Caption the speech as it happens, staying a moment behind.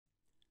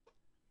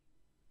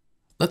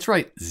Let's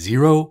write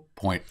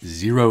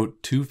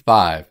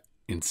 0.025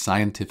 in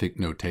scientific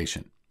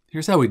notation.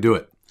 Here's how we do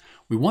it.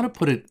 We want to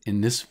put it in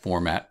this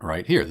format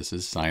right here. This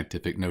is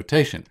scientific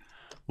notation.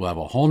 We'll have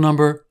a whole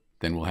number,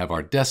 then we'll have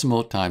our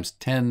decimal times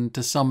 10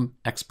 to some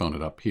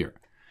exponent up here.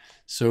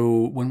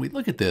 So when we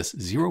look at this,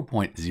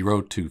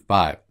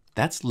 0.025,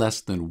 that's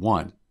less than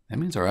 1. That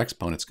means our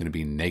exponent's going to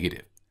be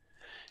negative.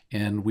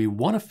 And we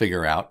want to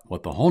figure out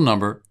what the whole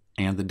number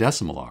and the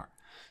decimal are.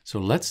 So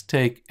let's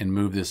take and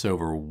move this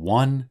over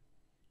 1,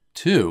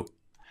 2.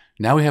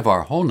 Now we have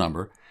our whole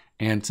number,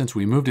 and since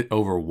we moved it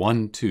over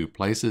 1, 2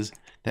 places,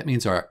 that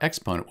means our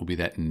exponent will be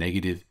that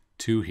negative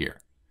 2 here.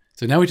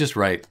 So now we just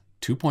write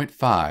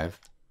 2.5,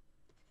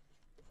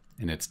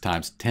 and it's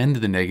times 10 to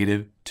the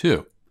negative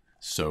 2.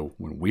 So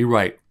when we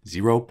write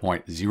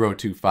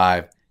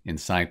 0.025 in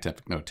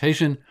scientific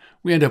notation,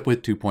 we end up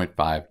with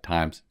 2.5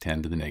 times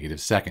 10 to the negative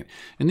second.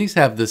 And these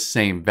have the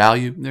same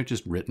value, they're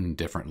just written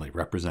differently,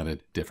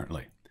 represented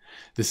differently.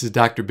 This is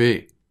Dr.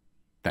 B.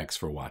 Thanks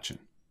for watching.